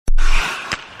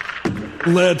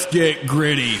Let's get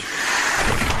gritty.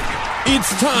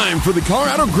 It's time for the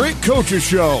Colorado Great Coaches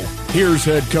Show. Here's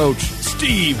head coach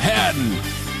Steve Hadden.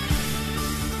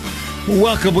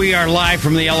 Welcome. We are live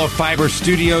from the Yellow Fiber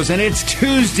Studios, and it's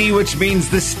Tuesday, which means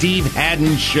the Steve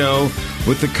Hadden Show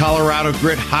with the Colorado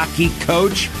Grit hockey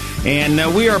coach.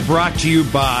 And we are brought to you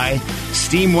by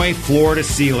Steamway Floor to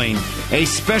Ceiling. A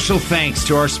special thanks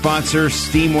to our sponsor,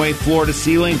 Steamway Floor to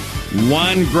Ceiling,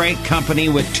 one great company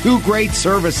with two great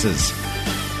services.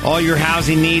 All your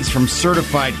housing needs, from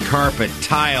certified carpet,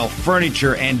 tile,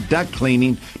 furniture, and duct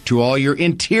cleaning to all your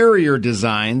interior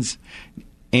designs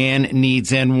and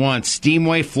needs and wants.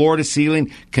 Steamway Floor to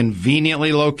Ceiling,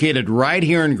 conveniently located right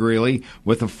here in Greeley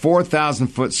with a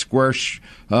 4,000 square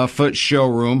foot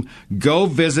showroom. Go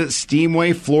visit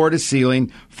Steamway Floor to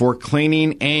Ceiling for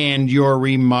cleaning and your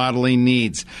remodeling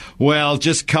needs. Well,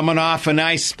 just coming off a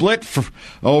nice split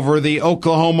over the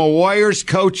Oklahoma Warriors.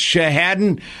 Coach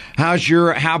Hadden, how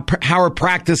are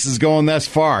practices going thus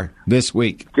far this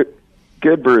week?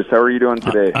 Good, Bruce. How are you doing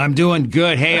today? I'm doing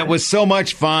good. Hey, it was so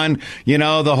much fun. You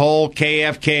know, the whole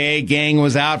KFKA gang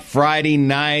was out Friday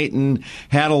night and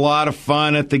had a lot of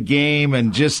fun at the game,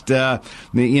 and just, the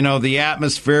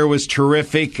atmosphere was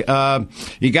terrific.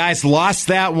 You guys lost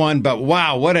that one, but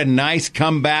wow, what a nice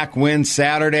comeback win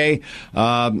Saturday,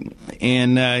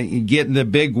 and getting the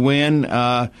big win.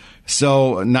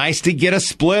 So nice to get a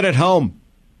split at home.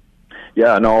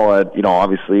 Yeah, no,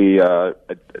 obviously,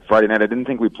 Friday night, I didn't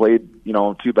think we played,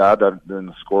 too bad. Then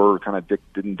the score kind of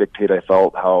didn't dictate, I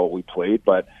felt, how we played.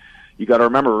 But you got to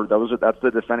remember, that's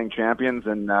the defending champions,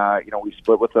 and, we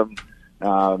split with them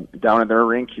down in their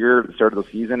rink here at the start of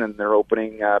the season, and their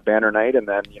opening banner night. And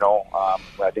then,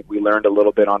 I think we learned a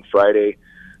little bit on Friday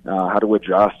how to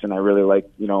adjust, and I really like,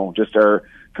 just our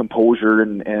composure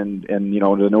and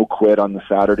the no quit on the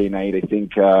Saturday night. I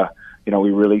think, we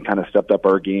really kind of stepped up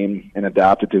our game and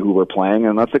adapted to who we're playing,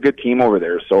 and that's a good team over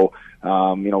there. So,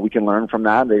 we can learn from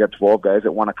that. They got 12 guys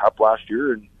that won a cup last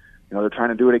year, and, they're trying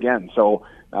to do it again. So,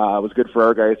 it was good for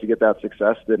our guys to get that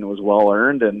success, and it was well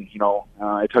earned. And,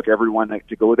 I took everyone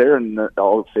to go there, and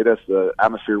I'll say this, the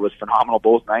atmosphere was phenomenal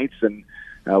both nights, and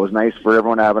it was nice for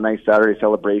everyone to have a nice Saturday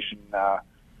celebration. The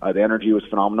energy was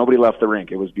phenomenal. Nobody left the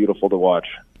rink. It was beautiful to watch.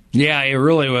 Yeah, it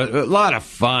really was a lot of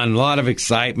fun, a lot of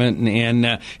excitement.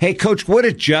 And hey, Coach, what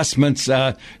adjustments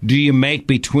do you make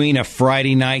between a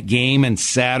Friday night game and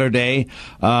Saturday?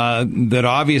 That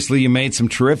obviously you made some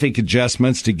terrific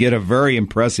adjustments to get a very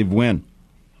impressive win.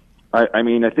 I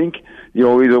think you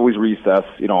always reassess.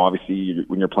 Obviously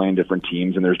when you're playing different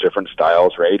teams and there's different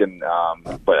styles, right? And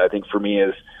but I think for me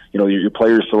is your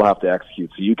players still have to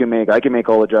execute. So I can make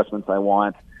all adjustments I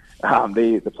want.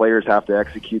 The players have to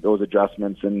execute those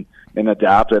adjustments and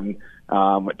adapt, and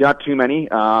not too many.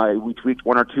 We tweaked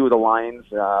one or two of the lines,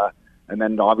 and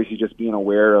then obviously just being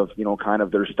aware of kind of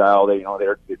their style. They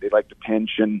like to pinch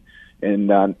and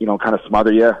kind of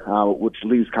smother you, which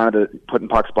leaves kind of putting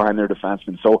pucks behind their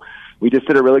defensemen. So we just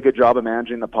did a really good job of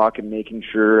managing the puck and making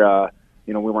sure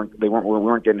we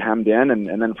weren't getting hemmed in,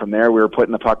 and then from there we were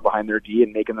putting the puck behind their D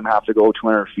and making them have to go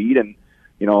 200 feet and.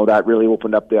 That really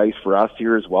opened up the ice for us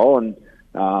here as well. And,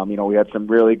 we had some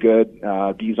really good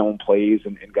D-zone plays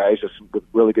and guys just with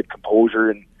really good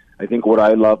composure. And I think what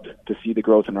I loved to see the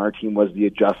growth in our team was the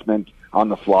adjustment on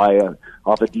the fly,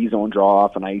 off a D-zone draw,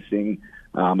 off an icing,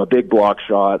 a big block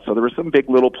shot. So there were some big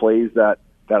little plays that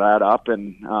add up.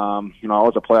 And, it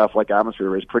was a playoff-like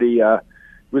atmosphere. It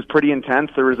was pretty intense.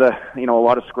 There was a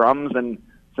lot of scrums and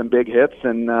some big hits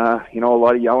and, a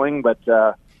lot of yelling, but,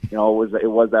 it was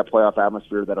that playoff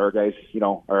atmosphere that our guys,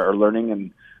 are learning,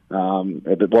 and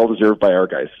well deserved by our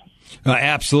guys.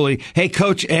 Absolutely. Hey,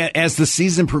 Coach, as the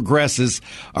season progresses,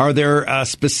 are there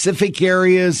specific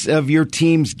areas of your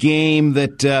team's game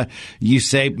that you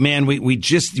say, man, we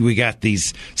got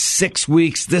these 6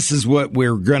 weeks. This is what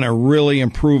we're going to really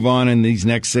improve on in these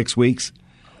next 6 weeks?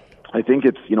 I think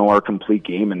it's, our complete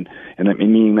game, and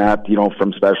meaning that,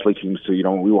 from specialty teams to,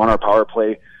 we want our power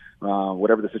play.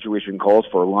 Whatever the situation calls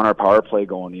for, we want our power play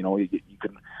going.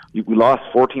 We lost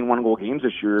 14 one-goal games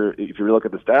this year. If you look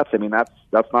at the stats,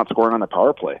 that's not scoring on the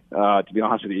power play. To be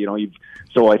honest with you,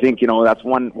 so I think that's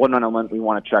one element we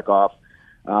want to check off.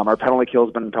 Our penalty kill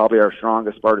has been probably our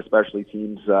strongest part, especially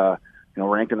teams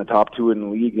ranked in the top 2 in the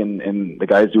league, and the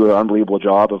guys do an unbelievable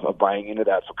job of buying into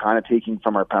that. So kind of taking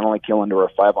from our penalty kill into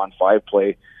our 5-on-5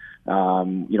 play.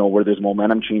 Where there's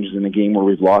momentum changes in the game where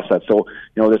we've lost that. So,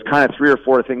 there's kind of 3 or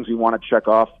 4 things we want to check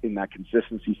off in that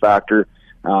consistency factor.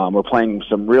 We're playing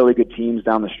some really good teams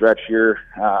down the stretch here,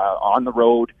 on the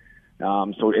road.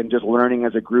 And just learning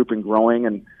as a group and growing.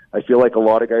 And, I feel like a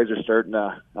lot of guys are starting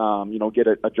to, get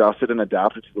adjusted and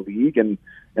adapted to the league and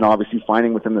obviously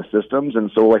finding within the systems. And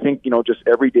so I think, just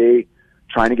every day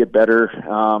trying to get better.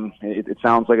 It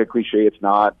sounds like a cliche. It's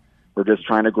not. We're just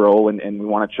trying to grow and we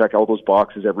want to check all those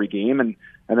boxes every game. And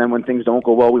then when things don't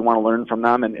go well, we want to learn from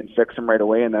them and fix them right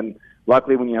away. And then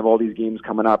luckily when you have all these games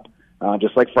coming up,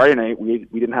 just like Friday night, we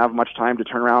didn't have much time to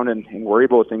turn around and worry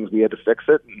about things. We had to fix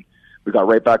it. And we got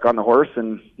right back on the horse,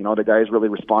 and the guys really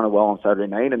responded well on Saturday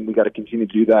night, and we got to continue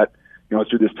to do that,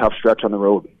 through this tough stretch on the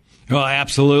road. Well,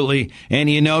 absolutely. And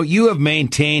you have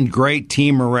maintained great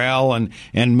team morale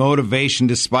and motivation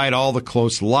despite all the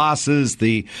close losses,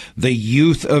 the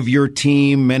youth of your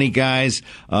team, many guys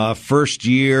first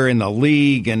year in the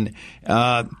league. And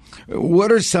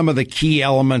what are some of the key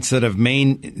elements that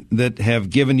have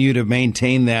given you to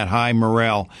maintain that high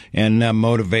morale and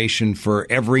motivation for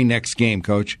every next game,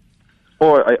 Coach?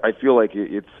 Well, I feel like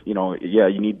it's,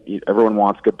 everyone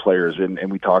wants good players,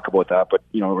 and we talk about that, but,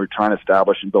 we're trying to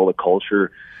establish and build a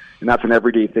culture, and that's an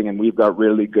everyday thing, and we've got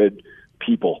really good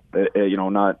people, they're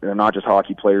not just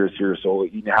hockey players here, so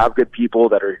you have good people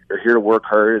that are here to work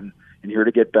hard and here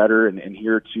to get better and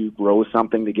here to grow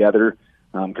something together,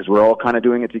 because we're all kind of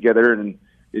doing it together, and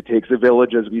it takes a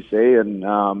village, as we say, and,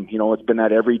 it's been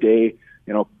that every day,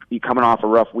 coming off a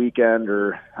rough weekend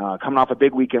or coming off a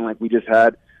big weekend like we just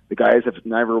had. The guys have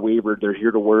never wavered. They're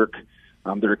here to work.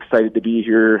 They're excited to be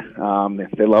here.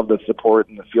 They love the support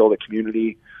and the feel of the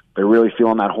community. They're really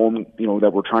feeling that home,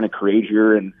 that we're trying to create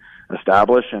here and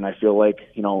establish. And I feel like,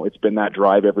 it's been that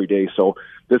drive every day. So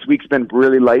this week's been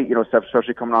really light,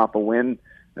 especially coming off a win.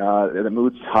 The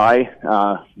mood's high.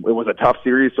 It was a tough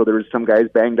series, so there was some guys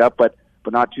banged up, but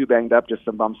not too banged up, just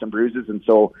some bumps and bruises. And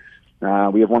so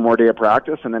we have one more day of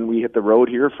practice, and then we hit the road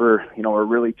here for, a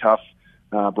really tough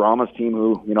Brahmas team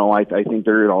who, I think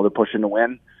they're pushing to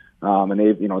win. And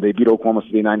they beat Oklahoma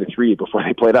City 9-3 before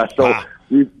they played us. So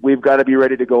we've got to be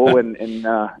ready to go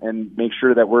and make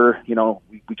sure that we're,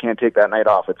 we can't take that night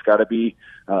off. It's got to be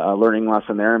a learning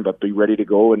lesson there, but be ready to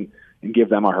go and give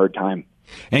them a hard time.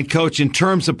 And Coach, in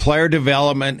terms of player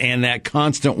development and that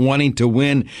constant wanting to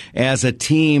win as a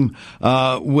team,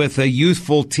 with a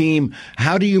youthful team,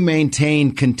 how do you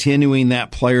maintain continuing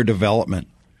that player development?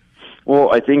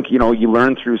 Well, I think you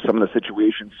learn through some of the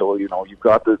situations. So you've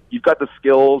got the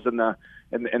skills and the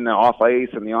off ice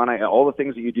and the on ice, all the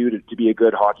things that you do to be a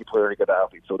good hockey player and a good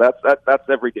athlete. So that's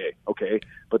every day, okay.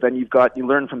 But then you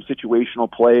learn from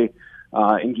situational play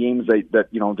in games that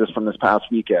just from this past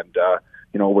weekend.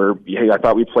 Where I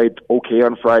thought we played okay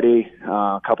on Friday.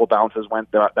 A couple bounces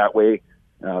went that way.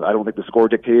 I don't think the score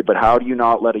dictated, but how do you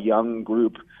not let a young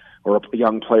group or a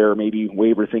young player maybe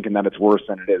waver thinking that it's worse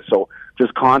than it is? So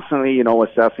just constantly,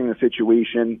 assessing the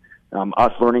situation,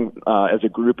 us learning as a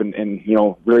group and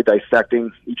really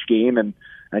dissecting each game and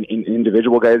in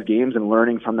individual guys' games and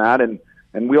learning from that. And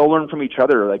we all learn from each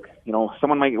other. Like,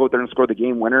 someone might go out there and score the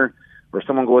game winner or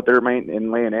someone go out there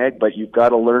and lay an egg, but you've got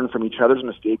to learn from each other's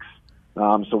mistakes.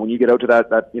 So when you get out to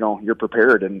that you're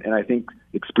prepared. And I think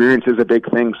experience is a big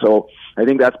thing. So I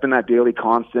think that's been that daily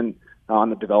constant on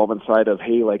the development side of,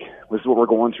 hey, like, this is what we're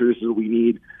going through, this is what we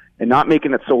need, and not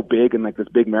making it so big and like this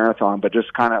big marathon, but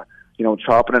just kind of,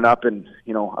 chopping it up in,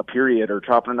 a period or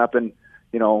chopping it up in,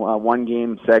 a 1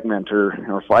 game segment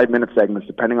or 5 minute segments,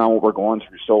 depending on what we're going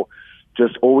through. So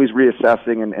just always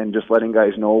reassessing and just letting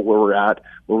guys know where we're at,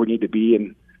 where we need to be.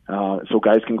 And so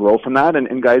guys can grow from that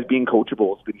and guys being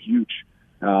coachable has been huge,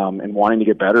 and wanting to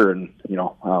get better and,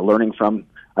 learning from,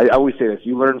 I always say this,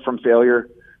 you learn from failure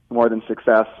more than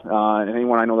success. And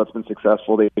anyone I know that's been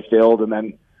successful, they failed and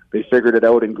then they figured it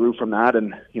out and grew from that.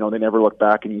 And, they never look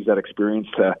back and use that experience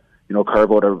to,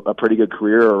 carve out a pretty good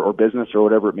career or business or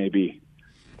whatever it may be.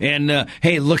 And,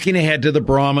 hey, looking ahead to the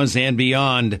Brahmas and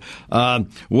beyond,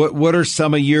 what are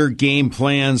some of your game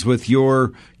plans with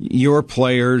your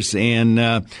players?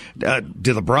 And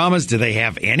do the Brahmas, do they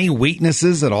have any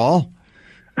weaknesses at all?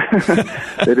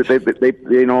 They're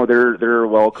a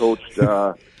well coached,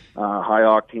 high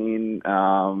octane.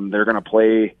 They're going to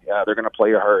play. They're going to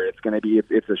play hard. It's going to be.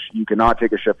 You cannot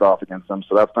take a shift off against them.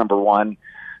 So that's number one.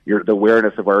 The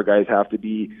awareness of our guys have to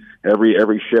be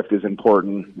every shift is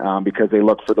important because they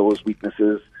look for those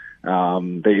weaknesses.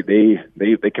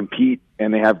 They compete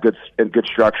and they have good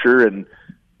structure, and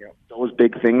those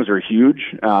big things are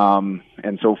huge.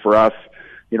 And so for us,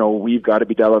 we've got to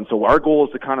be dialed in. So our goal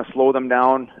is to kind of slow them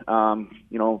down,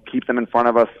 keep them in front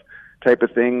of us, type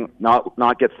of thing.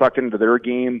 Not get sucked into their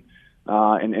game,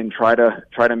 and try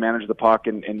to manage the puck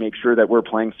and make sure that we're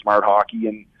playing smart hockey.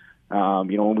 And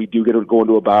when we do go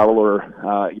into a battle or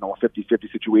a 50-50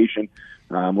 situation,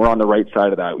 we're on the right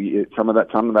side of that. Some of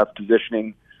that's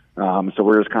positioning, So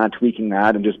we're just kind of tweaking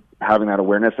that and just having that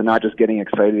awareness and not just getting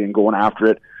excited and going after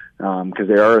it, because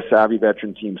they are a savvy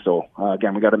veteran team. So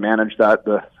again, we got to manage that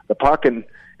the puck and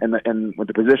with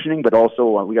the positioning, but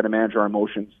also we got to manage our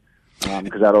emotions,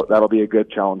 because that'll be a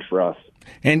good challenge for us.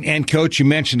 And Coach, you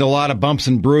mentioned a lot of bumps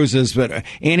and bruises, but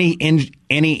any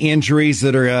injuries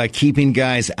that are keeping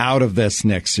guys out of this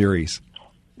next series?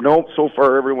 Nope. So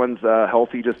far, everyone's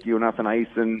healthy. Just you enough on ice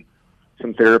and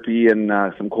some therapy and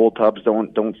some cold tubs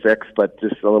don't fix, but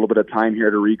just a little bit of time here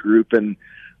to regroup and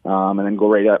then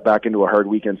go right back into a hard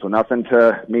weekend. So nothing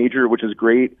to major, which is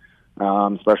great.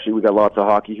 Especially we got lots of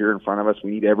hockey here in front of us. We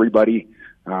need everybody.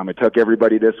 It took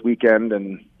everybody this weekend,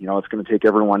 and it's going to take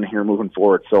everyone here moving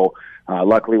forward. So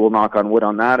luckily, we'll knock on wood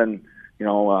on that, and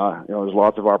there's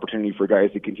lots of opportunity for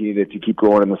guys to continue to keep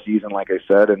growing in the season, like I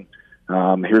said. And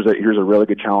here's a really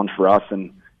good challenge for us,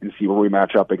 and see where we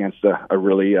match up against a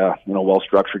really well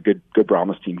structured, good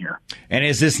Brahmas team here. And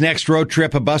is this next road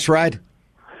trip a bus ride?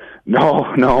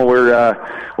 No, we're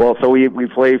so we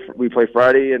play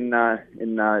Friday in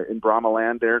Brahma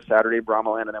Land there, Saturday in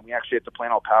Brahma Land, and then we actually have to play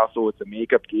in El Paso. It's a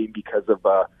makeup game because of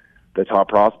the top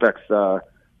prospects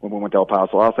when we went to El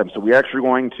Paso last time. So we're actually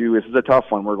going to. This is a tough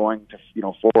one. We're going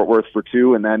to Fort Worth for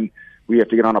 2, and then we have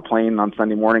to get on a plane on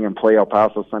Sunday morning and play El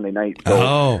Paso Sunday night.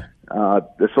 So,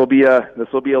 this will be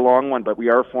a long one, but we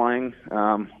are flying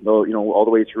though all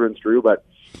the way through and through. But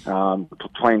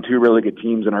playing 2 really good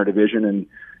teams in our division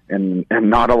and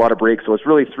not a lot of breaks. So it's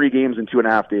really 3 games in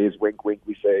 2.5 days. Wink, wink,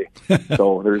 we say.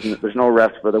 So there's no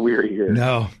rest for the weary here.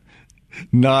 No.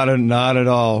 Not at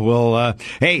all. Well,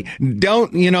 hey,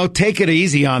 don't, take it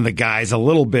easy on the guys a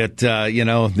little bit,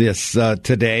 this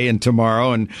today and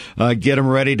tomorrow, and get them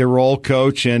ready to roll,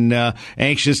 Coach. And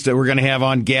anxious that we're going to have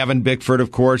on Gaven Bickford,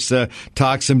 of course,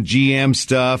 talk some GM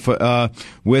stuff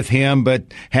with him.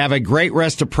 But have a great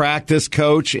rest of practice,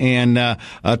 Coach, and a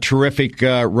terrific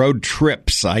road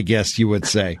trips, I guess you would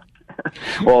say.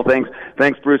 Well,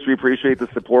 thanks, Bruce. We appreciate the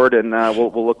support, and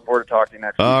we'll look forward to talking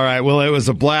next week. All right. Well, it was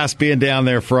a blast being down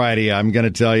there Friday. I'm going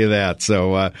to tell you that.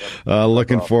 So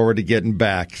looking forward to getting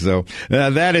back. So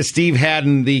that is Steve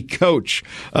Hadden, the coach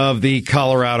of the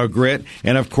Colorado Grit.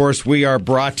 And, of course, we are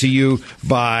brought to you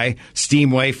by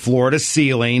Steamway Floor to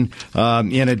Ceiling.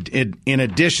 In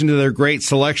addition to their great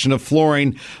selection of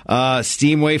flooring,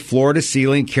 Steamway Floor to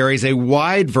Ceiling carries a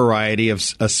wide variety of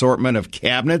assortment of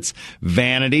cabinets,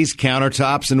 vanities,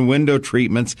 countertops, and window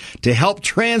treatments to help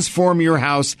transform your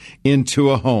house into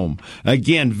a home.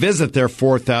 Again, visit their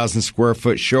 4,000 square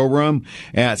foot showroom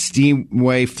at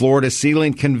Steamway Floor to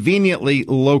Ceiling, conveniently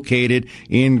located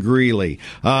in Greeley.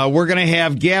 We're going to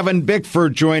have Gaven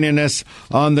Bickford joining us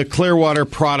on the Clearwater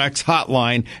Products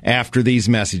Hotline after these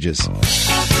messages.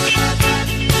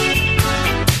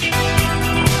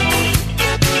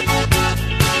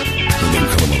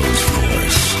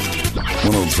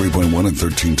 103.1 and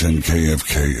 1310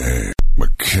 KFKA.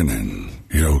 McKinnon,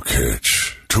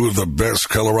 Jokic, 2 of the best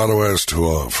Colorado has to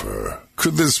offer.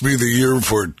 Could this be the year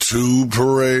for 2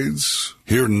 parades?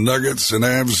 Hear Nuggets and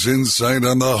Avs Insight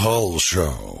on the Hull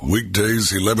Show.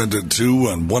 Weekdays 11 to 2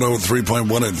 on 103.1 and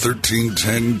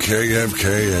 1310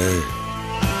 KFKA.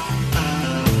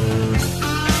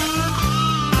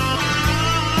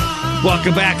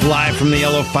 Welcome back live from the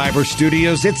Yellow Fiber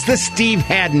Studios. It's the Steve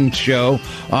Hadden Show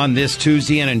on this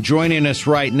Tuesday, and joining us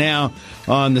right now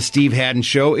on the Steve Hadden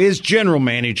Show is General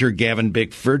Manager Gaven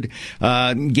Bickford.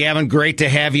 Gaven, great to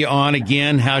have you on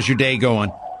again. How's your day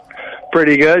going?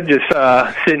 Pretty good. Just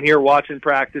sitting here watching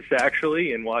practice,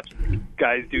 actually, and watching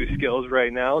guys do skills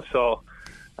right now. So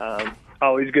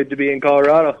always good to be in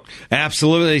Colorado.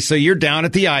 Absolutely. So you're down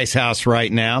at the Ice House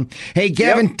right now. Hey,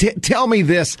 Gaven, Yep. Tell me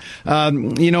this.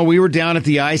 We were down at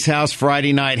the Ice House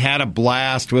Friday night, had a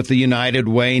blast with the United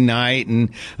Way night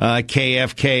and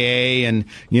KFKA and,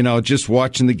 just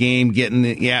watching the game, getting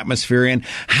the atmosphere in.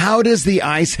 How does the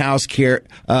Ice House compare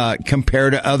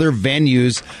to other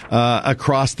venues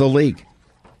across the league?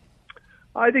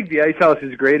 I think the Ice House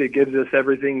is great. It gives us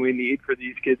everything we need for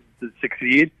these kids to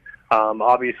succeed.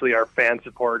 Obviously, our fan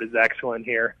support is excellent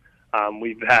here.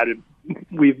 We've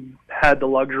had the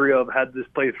luxury of had this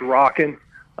place rocking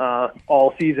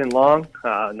all season long.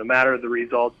 No matter the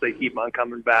results, they keep on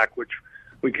coming back, which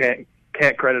we can't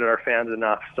credit our fans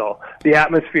enough. So the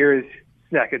atmosphere is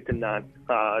second to none,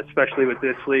 especially with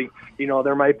this league.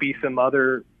 There might be some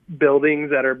other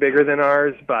buildings that are bigger than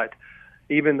ours, but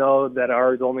even though that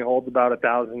ours only holds about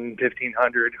 1,000,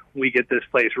 1,500, we get this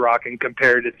place rocking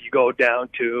compared if you go down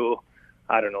to,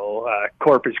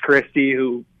 Corpus Christi,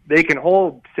 who they can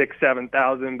hold 6,000,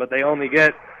 7,000, but they only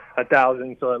get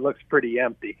 1,000, so it looks pretty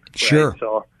empty. Sure. Right?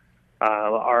 So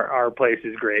our place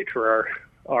is great for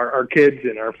our kids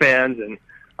and our fans, and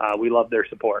we love their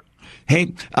support.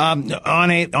 Hey, on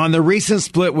the recent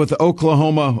split with the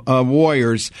Oklahoma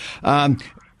Warriors,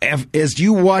 as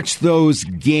you watch those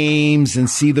games and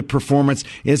see the performance,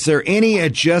 is there any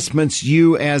adjustments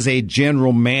you as a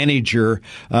general manager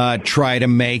try to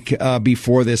make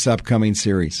before this upcoming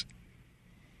series?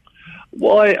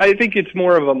 Well, I think it's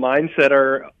more of a mindset.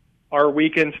 Our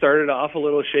weekend started off a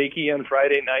little shaky on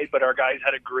Friday night, but our guys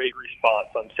had a great response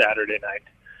on Saturday night.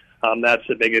 That's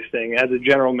the biggest thing. As a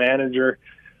general manager,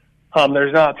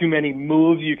 there's not too many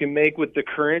moves you can make with the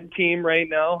current team right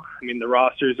now. I mean, the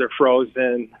rosters are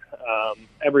frozen,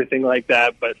 everything like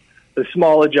that. But the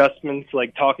small adjustments,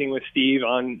 like talking with Steve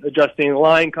on adjusting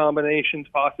line combinations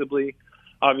possibly.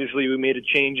 Obviously, we made a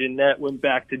change in net, went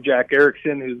back to Jack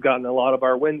Erickson, who's gotten a lot of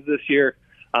our wins this year.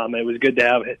 It was good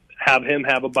to have him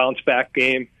have a bounce-back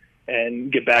game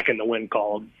and get back in the win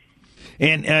column.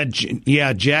 And,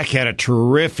 Jack had a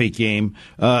terrific game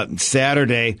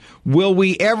Saturday. Do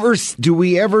we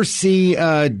ever see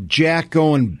Jack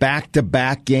going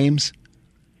back-to-back games?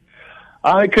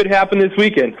 It could happen this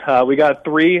weekend. We got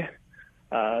three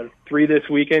this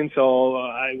weekend, so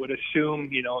I would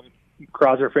assume,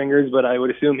 cross our fingers, but I would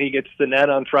assume he gets the net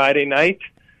on Friday night.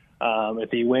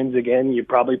 If he wins again, you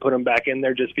probably put him back in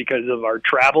there just because of our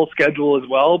travel schedule as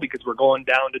well, because we're going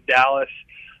down to Dallas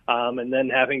and then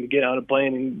having to get on a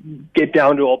plane and get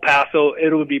down to El Paso.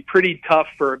 It would be pretty tough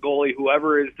for a goalie,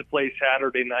 whoever is to play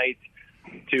Saturday night,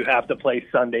 to have to play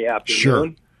Sunday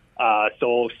afternoon. Sure.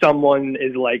 So someone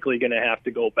is likely going to have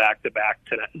to go back-to-back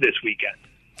this weekend.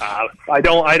 I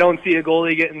don't see a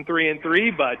goalie getting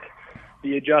 3-3, but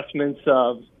the adjustments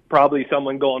of probably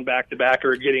someone going back-to-back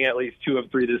or getting at least 2 of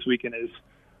 3 this weekend is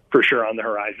for sure on the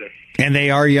horizon. And they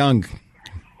are young,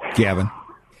 Gavin.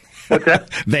 What's that?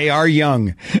 They are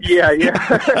young. Yeah.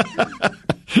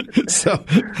 So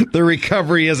the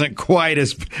recovery isn't quite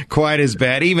as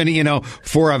bad. Even,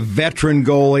 for a veteran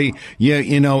goalie,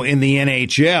 in the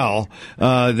NHL,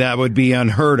 that would be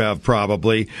unheard of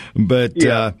probably. But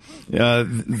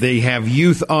they have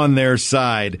youth on their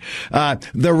side.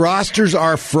 The rosters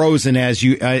are frozen, as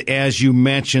you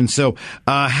mentioned. So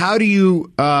how do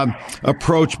you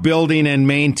approach building and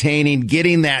maintaining,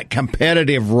 getting that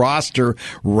competitive roster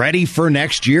ready for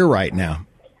next year right now?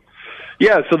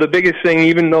 Yeah, so the biggest thing,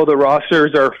 even though the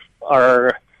rosters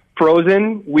are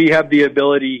frozen, we have the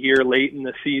ability here late in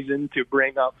the season to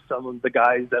bring up some of the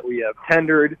guys that we have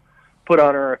tendered, put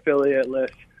on our affiliate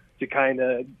list to kind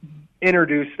of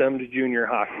introduce them to junior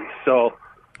hockey. So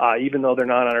even though they're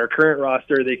not on our current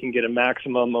roster, they can get a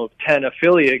maximum of 10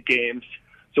 affiliate games.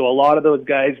 So a lot of those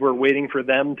guys, we're waiting for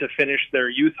them to finish their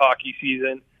youth hockey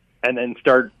season and then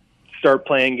start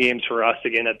playing games for us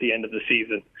again at the end of the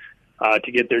season.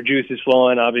 To get their juices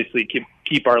flowing, obviously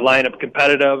keep our lineup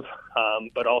competitive,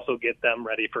 but also get them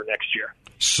ready for next year.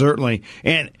 Certainly.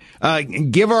 And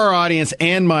give our audience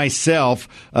and myself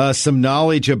some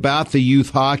knowledge about the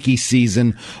youth hockey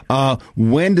season.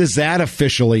 When does that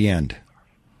officially end?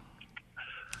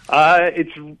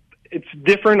 It's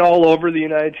different all over the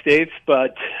United States,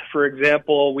 but, for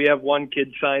example, we have one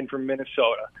kid signed from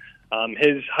Minnesota.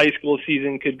 His high school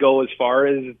season could go as far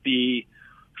as the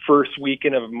first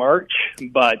weekend of March,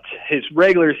 but his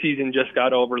regular season just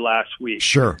got over last week.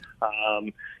 Sure.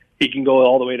 He can go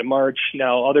all the way to March.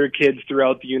 Now, other kids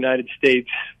throughout the United States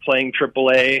playing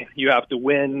AAA, you have to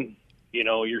win,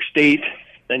 your state,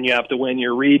 then you have to win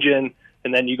your region,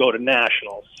 and then you go to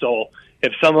nationals. So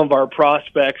if some of our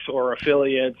prospects or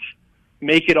affiliates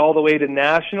make it all the way to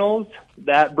nationals,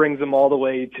 that brings them all the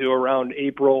way to around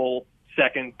April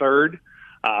 2nd, 3rd.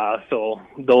 So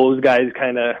those guys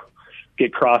kind of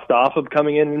get crossed off of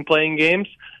coming in and playing games.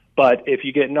 But if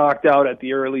you get knocked out at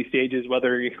the early stages,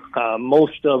 whether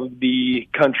most of the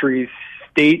country's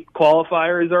state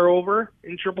qualifiers are over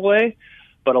in AAA,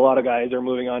 but a lot of guys are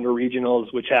moving on to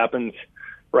regionals, which happens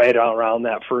right around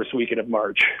that first weekend of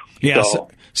March. Yeah,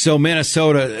 so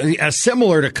Minnesota,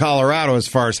 similar to Colorado as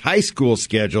far as high school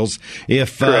schedules,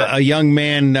 if a young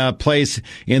man plays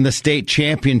in the state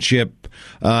championship,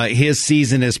 his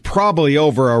season is probably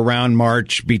over around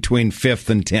March between 5th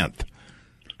and 10th.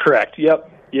 Correct. Yep.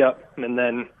 And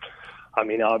then,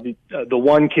 the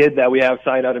one kid that we have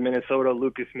signed out of Minnesota,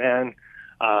 Lucas Mann,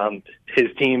 his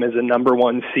team is a number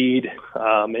 1 seed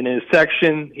in his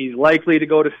section. He's likely to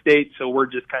go to state, so we're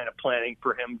just kind of planning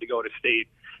for him to go to state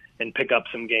and pick up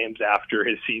some games after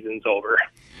his season's over.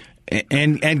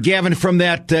 And Gavin, from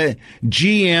that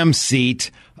GM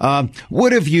seat,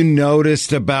 what have you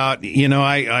noticed about,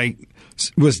 I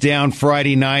was down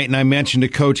Friday night, and I mentioned to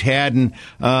Coach Hadden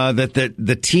that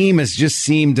the team has just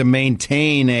seemed to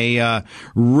maintain a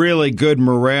really good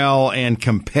morale and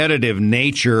competitive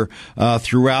nature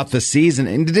throughout the season,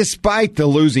 and despite the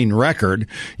losing record,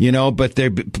 but they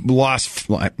lost,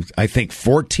 I think,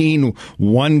 14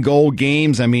 one-goal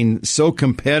games. I mean, so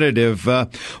competitive.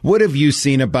 What have you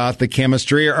seen about the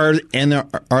chemistry?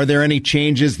 Are there any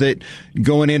changes that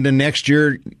going into next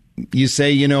year you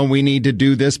say, we need to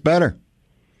do this better?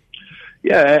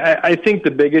 Yeah, I think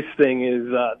the biggest thing is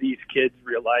these kids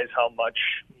realize how much,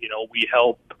 we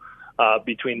help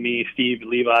between me, Steve,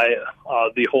 Levi,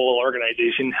 the whole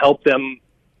organization, help them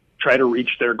try to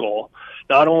reach their goal,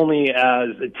 not only as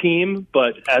a team,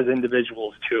 but as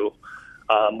individuals too.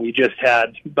 We just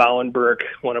had Bowenberg,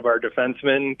 one of our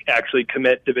defensemen, actually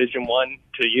commit Division I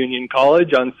to Union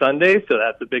College on Sunday, so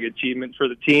that's a big achievement for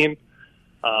the team.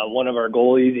 One of our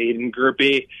goalies, Aiden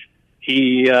Gerpe,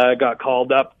 he got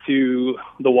called up to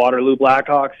the Waterloo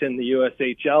Blackhawks in the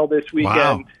USHL this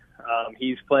weekend. Wow.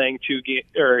 He's playing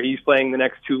the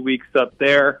next 2 weeks up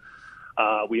there.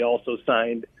 We also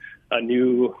signed a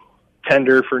new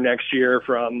tender for next year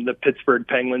from the Pittsburgh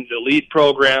Penguins Elite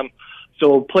program.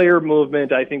 So player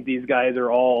movement, I think these guys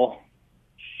are all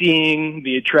seeing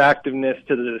the attractiveness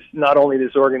to this, not only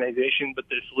this organization, but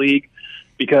this league,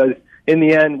 because in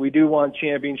the end, we do want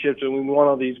championships and we want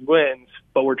all these wins,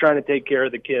 but we're trying to take care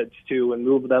of the kids too and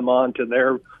move them on to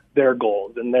their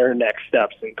goals and their next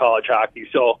steps in college hockey.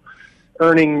 So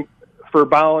earning for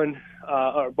Bowen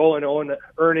Owen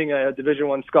earning a Division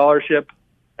I scholarship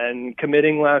and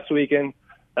committing last weekend,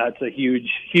 that's a huge,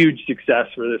 huge success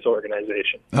for this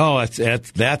organization. Oh,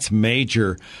 that's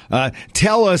major.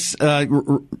 Tell us,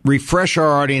 refresh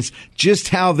our audience, just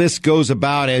how this goes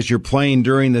about as you're playing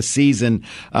during the season,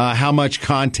 how much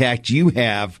contact you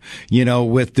have,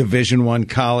 with Division I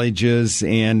colleges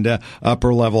and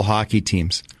upper-level hockey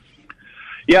teams.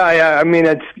 Yeah. I mean,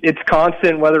 it's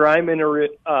constant. Whether I'm in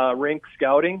a rink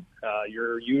scouting,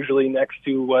 you're usually next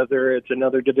to, whether it's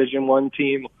another Division I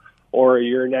team or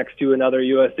you're next to another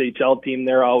USHL team,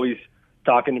 they're always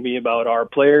talking to me about our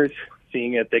players,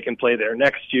 seeing if they can play there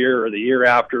next year or the year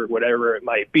after, whatever it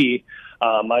might be.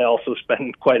 I also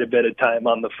spend quite a bit of time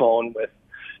on the phone with,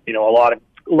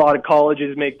 a lot of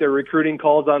colleges make their recruiting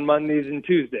calls on Mondays and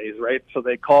Tuesdays, right? So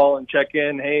they call and check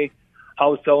in, hey,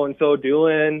 how's so-and-so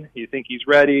doing? You think he's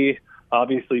ready?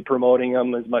 Obviously promoting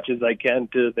them as much as I can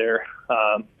to their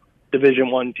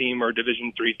Division I team or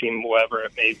Division III team, whoever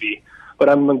it may be. But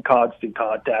I'm in constant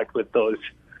contact with those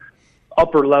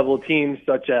upper-level teams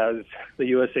such as the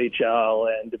USHL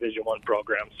and Division I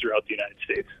programs throughout the United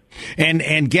States.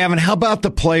 And Gavin, how about the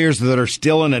players that are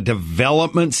still in a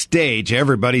development stage?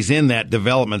 Everybody's in that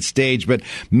development stage, but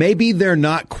maybe they're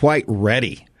not quite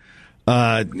ready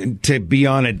to be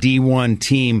on a D1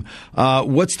 team.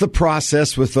 What's the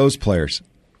process with those players?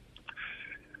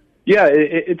 Yeah,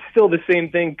 it's still the same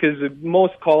thing because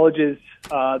most colleges,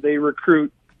 they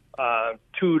recruit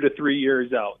 2 to 3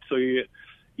 years out. So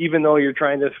even though you're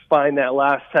trying to find that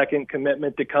last second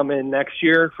commitment to come in next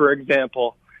year, for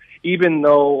example, even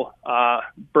though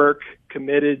Burke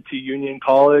committed to Union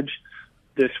College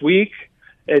this week,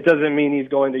 it doesn't mean he's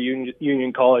going to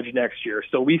Union College next year.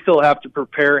 So we still have to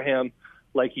prepare him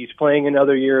like he's playing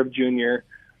another year of junior,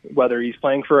 whether he's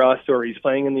playing for us or he's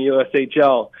playing in the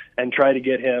USHL, and try to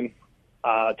get him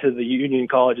to the Union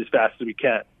College as fast as we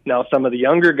can. Now, some of the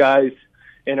younger guys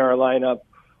in our lineup,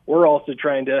 we're also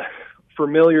trying to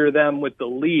familiar them with the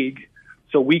league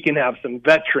so we can have some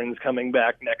veterans coming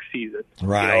back next season.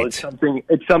 Right.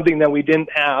 It's something that we didn't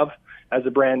have as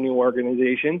a brand new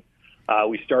organization.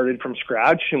 We started from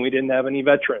scratch and we didn't have any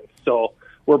veterans. So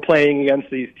we're playing against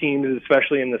these teams,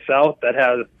 especially in the South, that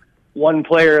has one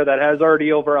player that has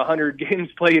already over 100 games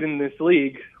played in this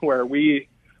league, where we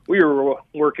were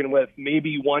working with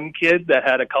maybe one kid that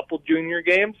had a couple junior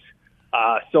games.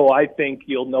 So I think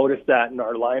you'll notice that in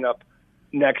our lineup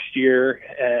next year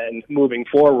and moving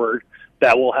forward,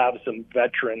 that we'll have some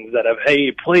veterans that have,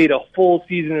 played a full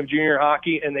season of junior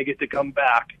hockey, and they get to come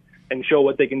back and show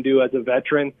what they can do as a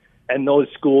veteran. And those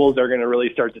schools are going to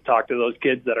really start to talk to those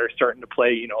kids that are starting to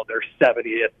play, their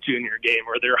 70th junior game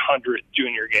or their 100th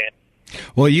junior game.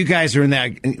 Well, you guys are in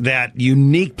that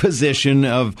unique position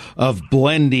of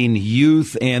blending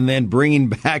youth and then bringing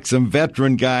back some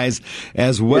veteran guys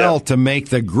as well to make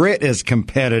the Grit as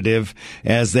competitive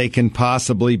as they can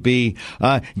possibly be.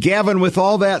 Gavin, with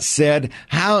all that said,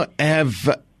 how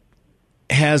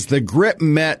has the Grit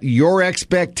met your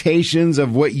expectations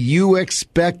of what you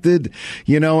expected,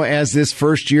 as this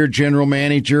first-year general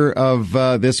manager of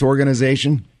this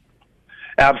organization?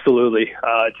 Absolutely.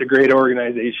 It's a great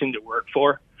organization to work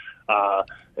for.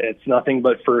 It's nothing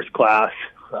but first class.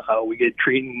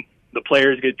 The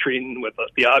players get treated with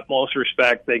the utmost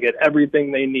respect. They get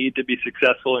everything they need to be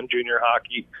successful in junior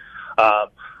hockey.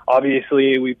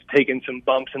 Obviously, we've taken some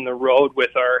bumps in the road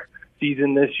with our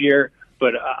season this year,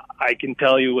 but I can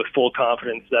tell you with full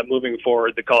confidence that moving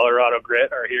forward, the Colorado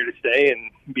Grit are here to stay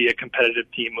and be a competitive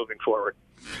team moving forward.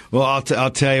 Well,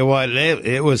 I'll tell you what,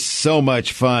 it was so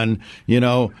much fun,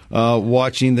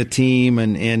 watching the team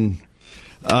and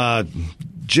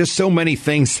just so many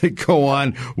things that go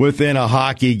on within a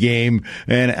hockey game,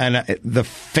 and the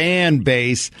fan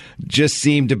base just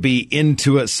seemed to be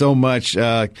into it so much.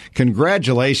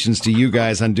 Congratulations to you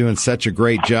guys on doing such a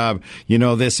great job,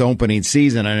 this opening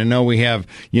season. And I know we have,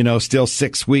 still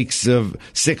 6 weeks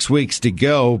to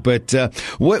go, but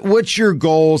what's your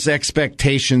goals,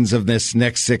 expectations of this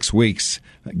next 6 weeks,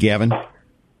 Gavin?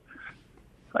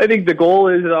 I think the goal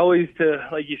is always to,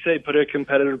 like you say, put a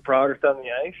competitive product on the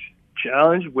ice,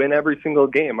 challenge, win every single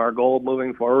game. Our goal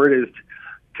moving forward is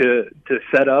to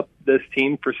set up this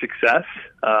team for success.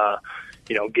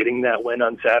 Getting that win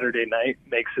on Saturday night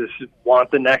makes us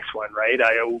want the next one, right?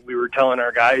 We were telling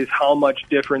our guys how much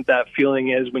different that feeling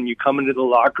is when you come into the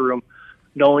locker room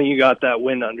knowing you got that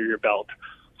win under your belt.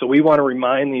 So we want to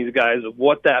remind these guys of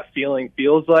what that feeling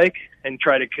feels like and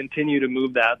try to continue to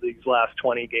move that these last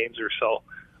 20 games or so,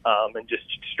 and just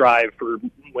strive for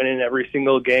winning every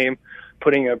single game,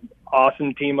 putting an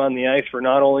awesome team on the ice for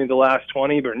not only the last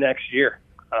 20, but next year,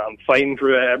 fighting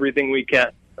for everything we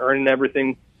can, earning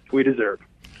everything we deserve.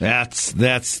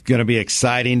 That's going to be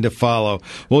exciting to follow.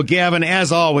 Well, Gavin,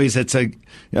 as always, it's a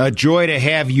joy to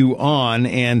have you on,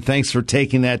 and thanks for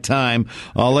taking that time.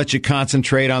 I'll let you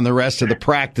concentrate on the rest of the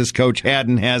practice Coach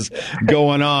Hadden has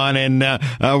going on, and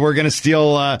we're going to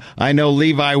steal, I know,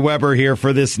 Levi Weber here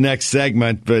for this next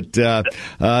segment. But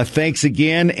thanks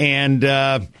again,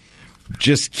 and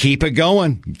just keep it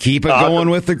going. Keep it going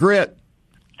with the grit.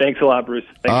 Thanks a lot, Bruce.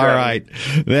 Thanks All right.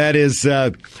 That is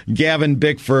Gavin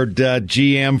Bickford,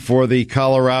 GM for the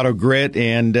Colorado Grit,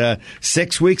 and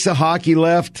 6 weeks of hockey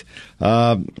left.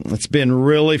 It's been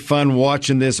really fun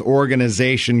watching this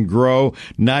organization grow,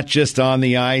 not just on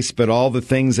the ice, but all the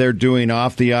things they're doing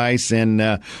off the ice. And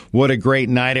what a great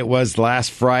night it was last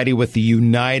Friday with the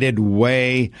United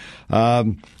Way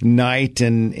night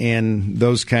and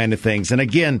those kind of things. And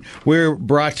again, we're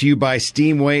brought to you by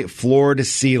Steamway Floor to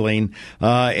Ceiling.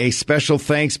 A special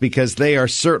thanks because they are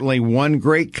certainly one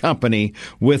great company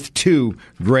with two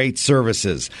great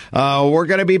services. We're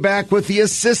going to be back with the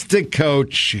assistant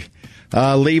coach,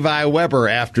 Levi Weber,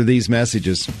 after these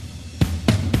messages. 103.1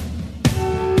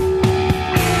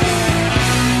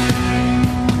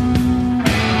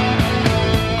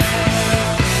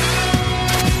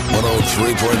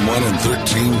 and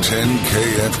 1310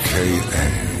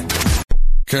 KFKA.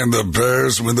 Can the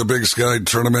Bears win the Big Sky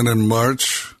Tournament in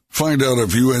March? Find out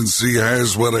if UNC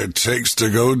has what it takes to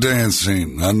go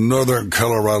dancing on Northern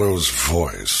Colorado's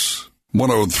voice.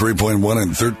 103.1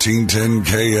 and 1310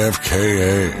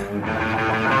 KFKA.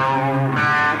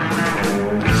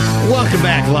 Welcome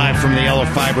back live from the Yellow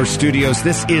Fiber Studios.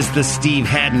 This is the Steve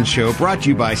Hadden Show, brought to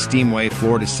you by Steamway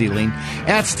Floor to Ceiling.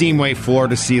 At Steamway Floor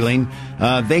to Ceiling,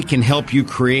 they can help you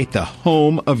create the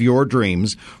home of your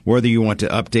dreams, whether you want to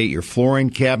update your flooring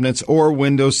cabinets or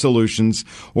window solutions,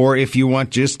 or if you want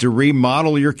just to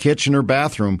remodel your kitchen or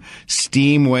bathroom,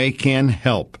 Steamway can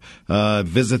help.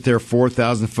 Visit their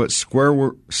 4,000-foot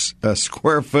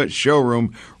square foot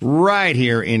showroom right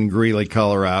here in Greeley,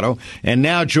 Colorado. And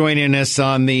now joining us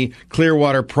on the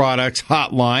Clearwater Products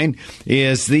Hotline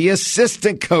is the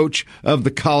assistant coach of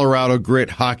the Colorado Grit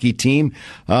hockey team,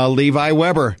 Levi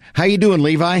Weber. How you doing,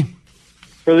 Levi?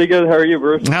 Really good. How are you,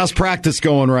 Bruce? How's practice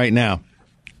going right now?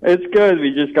 It's good.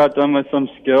 We just got done with some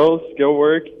skill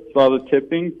work. Saw the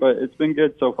tipping, but it's been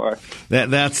good so far.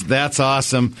 That's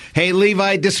awesome. Hey,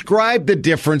 Levi, describe the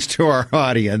difference to our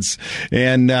audience.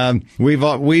 And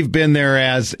we've been there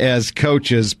as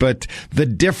coaches, but the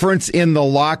difference in the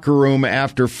locker room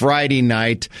after Friday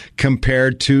night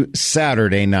compared to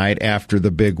Saturday night after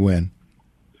the big win.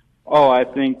 Oh, I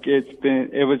think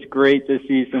it was great to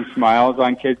see some smiles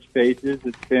on kids' faces.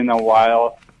 It's been a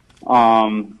while.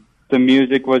 The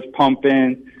music was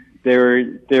pumping. They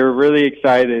were really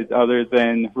excited, other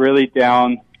than really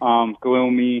down,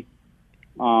 gloomy. It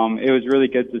was really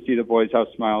good to see the boys have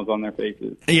smiles on their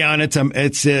faces. Yeah, and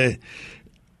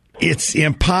it's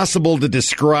impossible to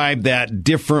describe that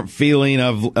different feeling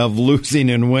of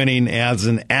losing and winning as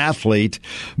an athlete,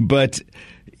 but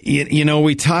You know,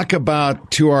 we talk about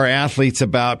to our athletes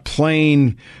about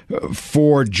playing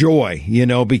for joy, you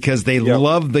know, because they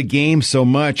love the game so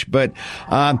much. But,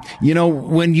 you know,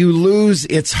 when you lose,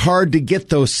 it's hard to get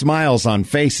those smiles on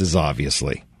faces,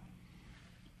 obviously.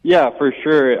 Yeah, for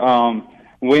sure.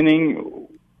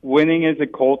 Winning is a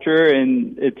culture,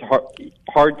 and it's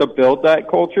hard to build that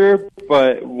culture.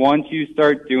 But once you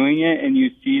start doing it and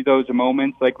you see those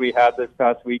moments like we had this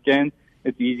past weekend,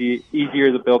 it's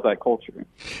easier to build that culture.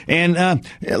 And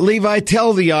Levi,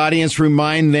 tell the audience,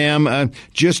 remind them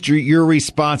just your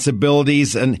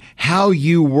responsibilities and how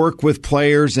you work with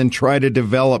players and try to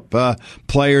develop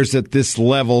players at this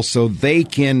level so they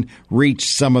can reach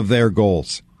some of their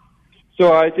goals.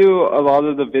 So I do a lot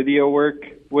of the video work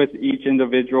with each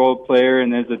individual player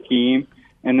and as a team,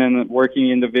 and then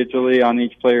working individually on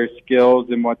each player's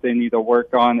skills and what they need to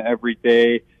work on every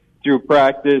day through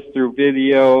practice, through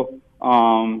video,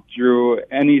 through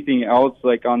anything else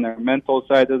like on their mental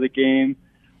side of the game.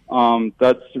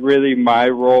 That's really my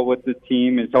role with the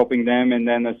team, is helping them and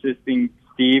then assisting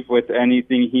Steve with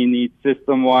anything he needs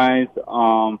system-wise,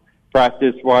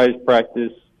 practice-wise,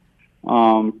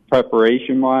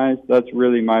 preparation-wise. That's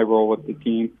really my role with the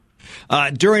team.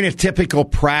 During a typical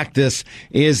practice,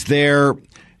 is there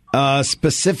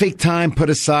specific time put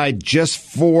aside just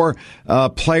for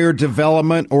player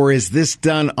development, or is this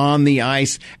done on the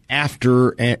ice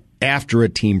after a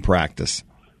team practice?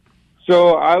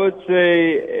 So I would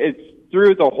say it's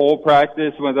through the whole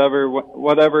practice,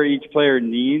 whatever each player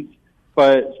needs.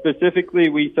 But specifically,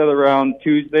 we set around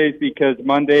Tuesdays because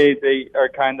Monday they are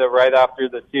kind of right after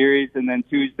the series, and then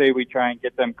Tuesday we try and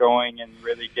get them going and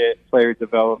really get player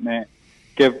development.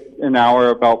 Give an hour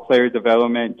about player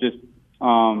development, just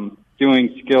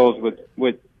doing skills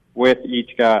with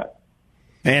each guy.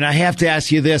 And I have to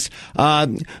ask you this,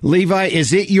 Levi,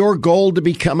 is it your goal to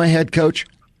become a head coach?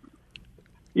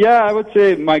 Yeah, I would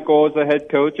say my goal as a head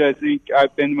coach. I think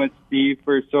I've been with Steve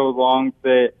for so long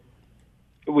that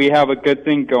we have a good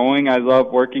thing going. I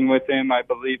love working with him. I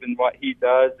believe in what he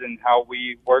does and how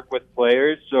we work with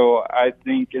players. So I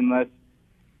think unless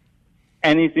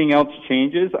anything else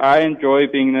changes, I enjoy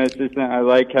being the assistant. I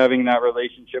like having that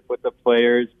relationship with the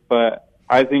players. But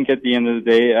I think at the end of the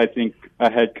day, I think a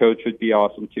head coach would be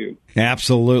awesome too.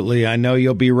 Absolutely. I know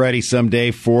you'll be ready someday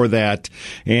for that.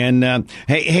 And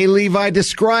hey, Levi,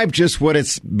 describe just what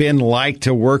it's been like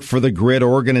to work for the Grit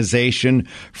organization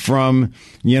from,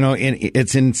 in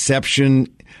its inception,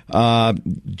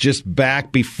 just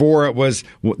back before it was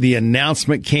the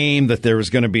announcement came that there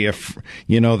was going to be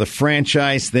the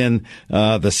franchise. Then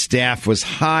the staff was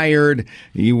hired.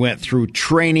 You went through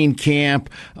training camp.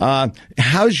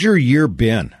 How's your year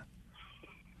been?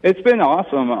 It's been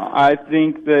awesome. I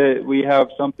think that we have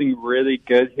something really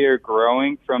good here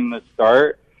growing from the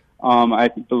start. I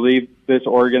believe this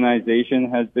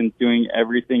organization has been doing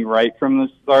everything right from the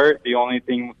start. The only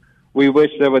thing we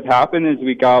wish that would happen is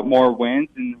we got more wins,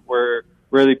 and we're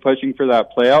really pushing for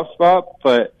that playoff spot.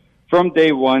 But from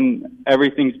day one,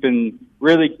 everything's been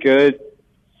really good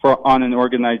on an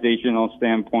organizational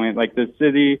standpoint. Like, the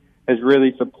city has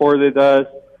really supported us.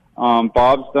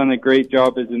 Bob's done a great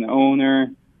job as an owner.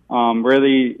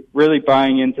 Really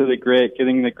buying into the Grit,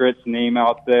 getting the Grit's name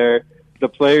out there. The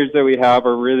players that we have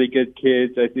are really good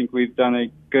kids. I think we've done a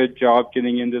good job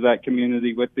getting into that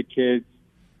community with the kids.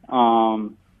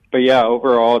 But yeah,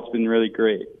 overall, it's been really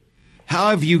great.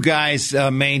 How have you guys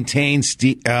maintained,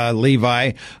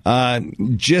 Levi,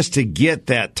 just to get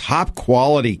that top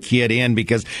quality kid in?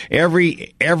 Because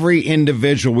every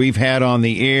individual we've had on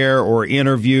the air or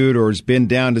interviewed or has been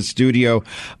down to studio,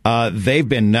 they've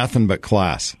been nothing but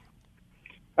class.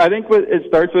 I think it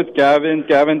starts with Gaven.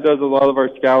 Gaven does a lot of our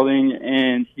scouting,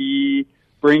 and he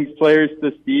brings players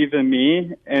to Steve and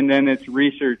me, and then it's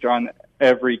research on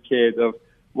every kid of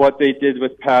what they did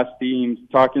with past teams,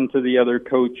 talking to the other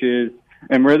coaches,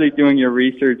 and really doing your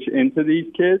research into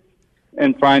these kids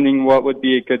and finding what would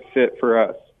be a good fit for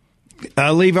us.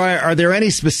 Levi, are there any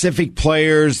specific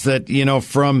players that,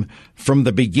 from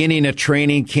the beginning of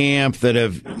training camp that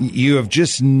you have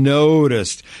just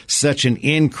noticed such an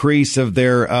increase of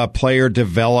their player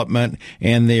development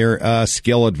and their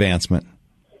skill advancement?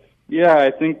 Yeah,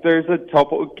 I think there's a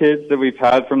couple of kids that we've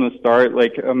had from the start,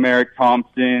 like a Merrick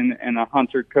Thompson and a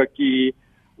Hunter Cookie.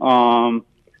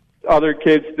 Other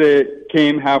kids that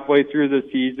came halfway through the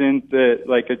season, that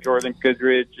like a Jordan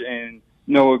Goodrich and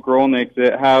Noah Grolnick,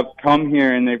 that have come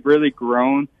here and they've really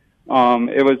grown.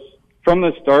 It was from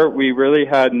the start, we really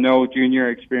had no junior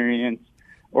experience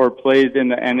or played in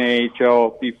the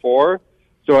NAHL before.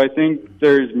 So I think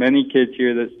there's many kids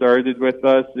here that started with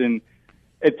us, and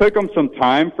it took them some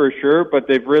time for sure, but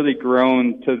they've really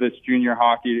grown to this junior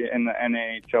hockey in the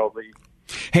NHL league.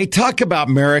 Hey, talk about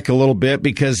Merrick a little bit,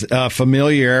 because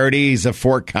familiarity. He's a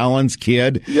Fort Collins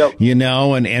kid, Yep.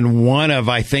 And one of,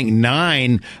 I think,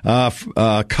 9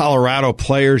 Colorado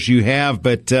players you have.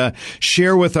 But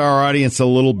share with our audience a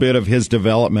little bit of his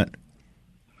development.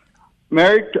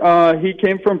 Merrick, he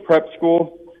came from prep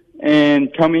school,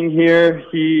 and coming here,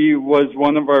 he was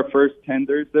one of our first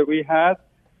tenders that we had.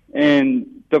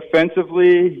 And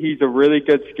defensively, he's a really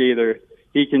good skater.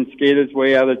 He can skate his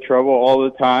way out of trouble all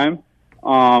the time.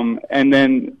 And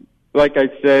then, like I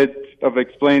said, of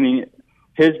explaining,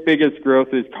 his biggest growth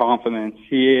is confidence.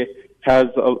 He's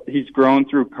grown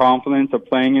through confidence of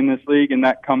playing in this league, and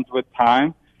that comes with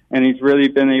time. And he's really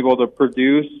been able to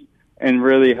produce and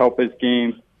really help his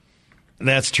game.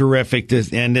 That's terrific,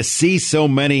 to see so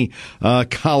many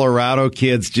Colorado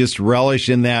kids just relish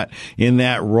in that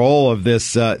role of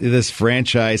this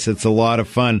franchise. It's a lot of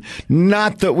fun.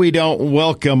 Not that we don't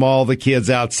welcome all the kids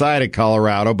outside of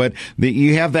Colorado, but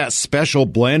you have that special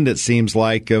blend, it seems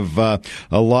like, of a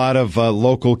lot of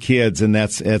local kids, and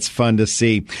it's fun to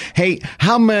see. Hey,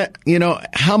 how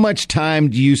much time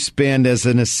do you spend as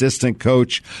an assistant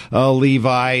coach,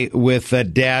 Levi, with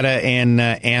data and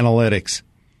analytics?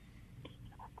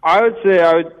 I would say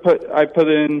I put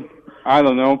in, I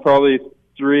don't know, probably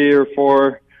 3 or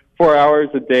 4 hours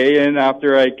a day in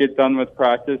after I get done with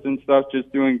practice and stuff,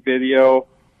 just doing video,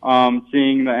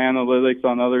 seeing the analytics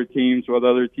on other teams, what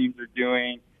other teams are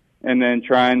doing, and then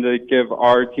trying to give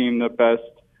our team the best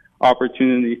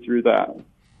opportunity through that.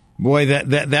 Boy,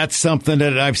 that's something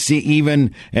that I've seen.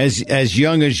 Even as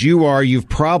young as you are, you've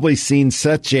probably seen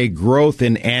such a growth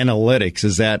in analytics.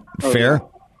 Is that fair?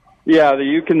 Yeah,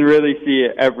 you can really see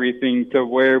everything, to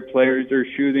where players are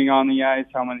shooting on the ice,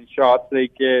 how many shots they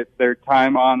get, their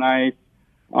time on ice,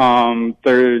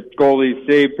 their goalie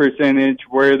save percentage,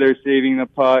 where they're saving the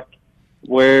puck,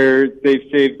 where they've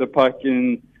saved the puck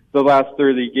in the last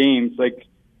 30 games. Like,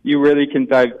 you really can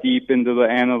dive deep into the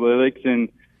analytics, and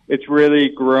it's really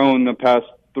grown the past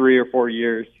 3 or 4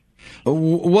 years.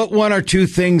 What 1 or 2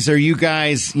 things are you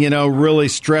guys, really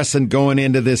stressing going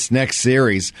into this next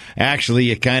series? Actually,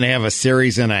 you kind of have a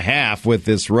series and a half with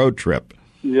this road trip.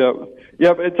 Yep.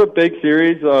 It's a big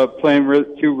series, playing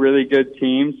 2 really good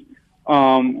teams.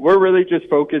 We're really just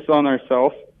focused on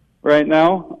ourselves right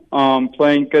now,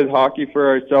 playing good hockey for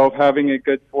ourselves, having a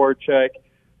good forecheck,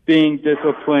 being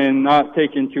disciplined, not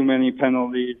taking too many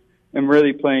penalties, and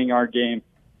really playing our game.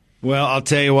 Well, I'll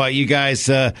tell you what, you guys,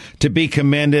 to be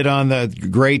commended on the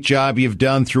great job you've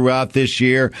done throughout this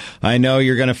year. I know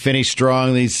you're going to finish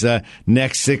strong these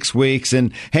next 6 weeks.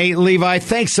 And, hey, Levi,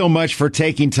 thanks so much for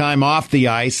taking time off the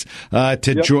ice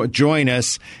to join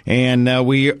us. And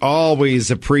we always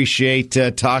appreciate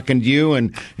talking to you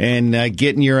and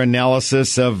getting your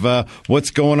analysis of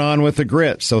what's going on with the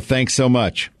Grit. So thanks so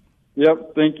much.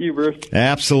 Yep. Thank you, Bruce.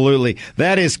 Absolutely.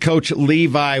 That is Coach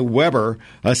Levi Weber,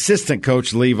 Assistant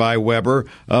Coach Levi Weber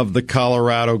of the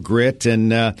Colorado Grit.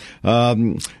 And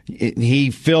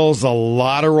he fills a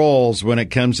lot of roles when it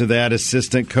comes to that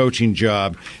assistant coaching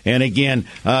job. And again,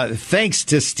 thanks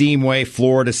to Steamway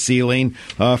Floor to Ceiling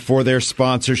for their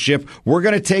sponsorship. We're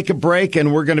going to take a break,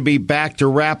 and we're going to be back to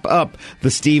wrap up the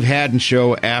Steve Hadden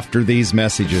Show after these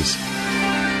messages.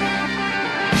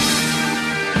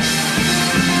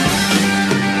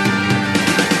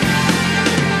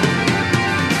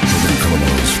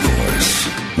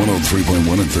 103.1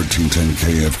 and 1310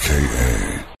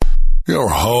 KFKA. Your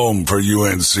home for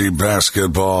UNC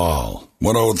basketball.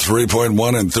 103.1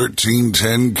 and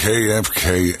 1310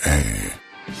 KFKA.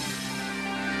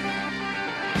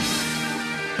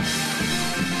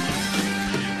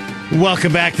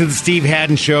 Welcome back to the Steve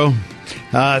Hadden Show.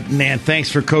 Man, thanks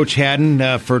for Coach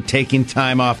Hadden for taking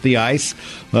time off the ice.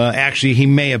 Actually, he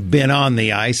may have been on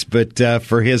the ice, but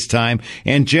for his time.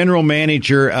 And General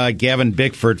Manager Gaven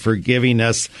Bickford for giving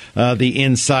us the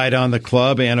insight on the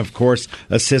club. And, of course,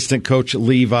 Assistant Coach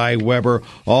Levi Weber,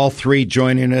 all 3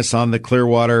 joining us on the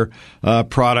Clearwater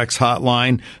Products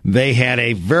Hotline. They had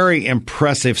a very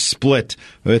impressive split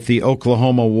with the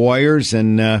Oklahoma Warriors,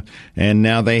 and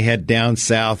now they head down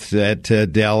south to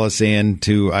Dallas and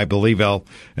to, I believe,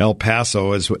 El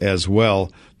Paso as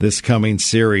well this coming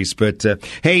series. But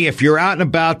hey, if you're out and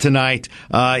about tonight,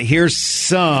 here's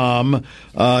some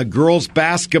girls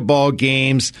basketball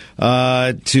games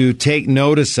to take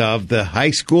notice of. The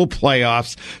high school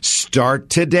playoffs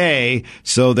start today,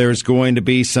 so there's going to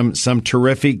be some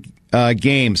terrific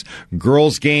games.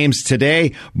 Girls games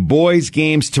today, boys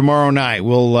games tomorrow night.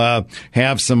 We'll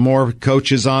have some more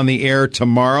coaches on the air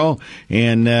tomorrow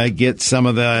and get some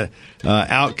of the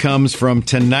outcomes from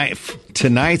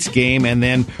tonight's game, and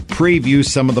then preview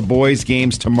some of the boys'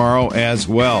 games tomorrow as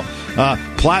well.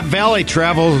 Platte Valley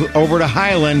travels over to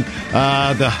Highland.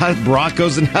 The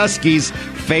Broncos and Huskies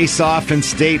face off in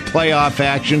state playoff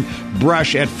action.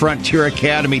 Brush at Frontier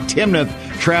Academy. Timnath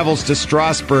travels to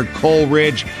Strasburg. Coal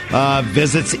Ridge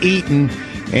visits Eaton.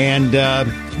 And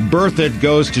Berthoud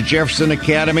goes to Jefferson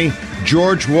Academy.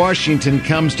 George Washington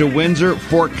comes to Windsor.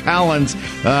 Fort Collins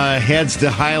heads to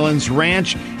Highlands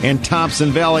Ranch. And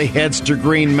Thompson Valley heads to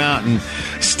Green Mountain.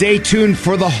 Stay tuned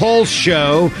for the whole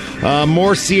show.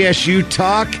 More CSU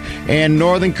talk and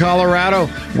Northern Colorado.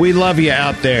 We love you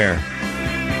out there.